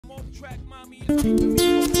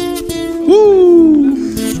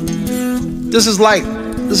Woo! This is like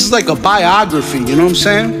a biography, you know what I'm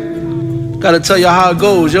saying? Gotta tell you how it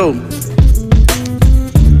goes, yo.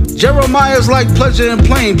 Jeremiah's like pleasure and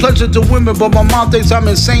plain, pleasure to women, but my mom thinks I'm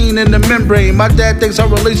insane in the membrane. My dad thinks our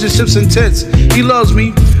relationship's intense. He loves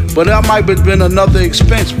me, but that might have been another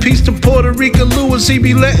expense. Peace to Puerto Rican Louis, he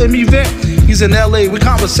be letting me vent. He's in LA, we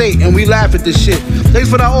conversate and we laugh at this shit. Thanks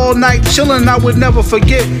for that all night chillin', I would never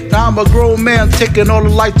forget. Now I'm a grown man taking all the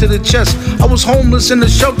life to the chest. I was homeless in the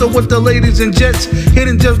shelter with the ladies and gents.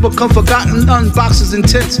 Hidden gems become forgotten, unboxes and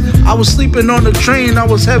tents. I was sleeping on the train, I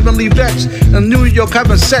was heavenly vexed. In New York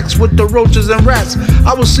having sex with the roaches and rats.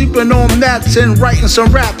 I was sleeping on mats and writing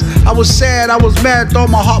some raps. I was sad, I was mad, thought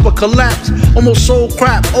my heart would collapse. Almost sold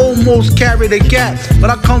crap, almost carried a gap. But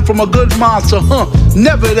I come from a good mind, so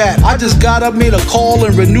never that. I just got up, made a call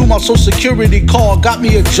and renewed my social security card. Got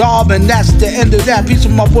me a job and that's the end of that. Peace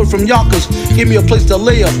with my boy from Yonkers, give me a place to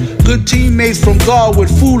lay up. Good teammates from God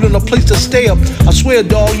with food and a place to stay up. I swear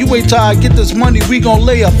dawg, you wait till I get this money, we gon'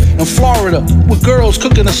 lay up in Florida with girls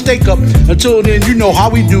cooking a steak up. Until then, you know how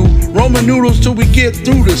we do. Roman noodles till we get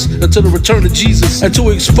through this. Until the return of Jesus, until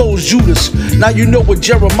we expose Judas. Now you know what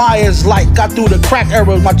Jeremiah is like. Got through the crack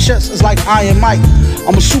era, my chest is like Iron Mike.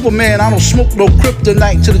 I'm a Superman, I don't smoke no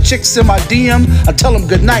kryptonite. To the chicks in my DM, I tell them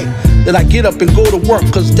goodnight. Then I get up and go to work,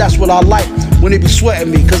 cause that's what I like. When they be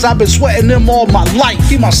sweating me, cause I've been sweating them all my life.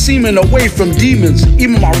 Keep my semen away from demons,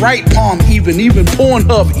 even my right palm even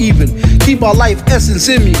Pornhub even. Keep my life essence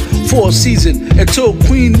in me for a season, until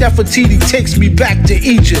Queen Nefertiti takes me back to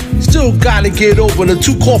Egypt. Still gotta get over the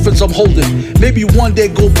 2 coffins I'm holding. Maybe one day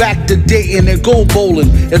go back to dating and go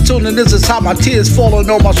bowling. Until then, this is how my tears falling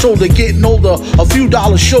on my shoulder. Getting older, a few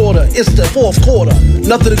dollars shorter. It's the 4th quarter.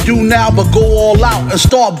 Nothing to do now but go all out and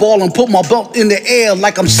start balling. Put my belt in the air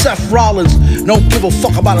like I'm Seth Rollins. Don't give a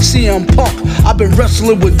fuck about a CM Punk. I've been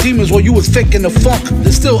wrestling with demons while you was faking the funk.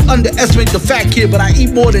 They still underestimate the fat kid, but I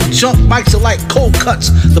eat more than junk. Mics are like cold cuts,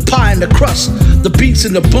 the pie and the crust, the beats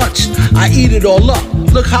in the bunch. I eat it all up.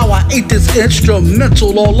 Look how I ate this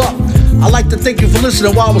instrumental all up. I like to thank you for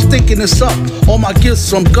listening while I was thinking this up. All my gifts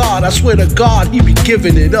from God, I swear to God, he be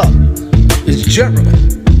giving it up. It's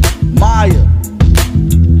Jeremiah,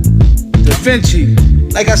 Da Vinci.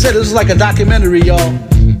 Like I said, this is like a documentary, y'all.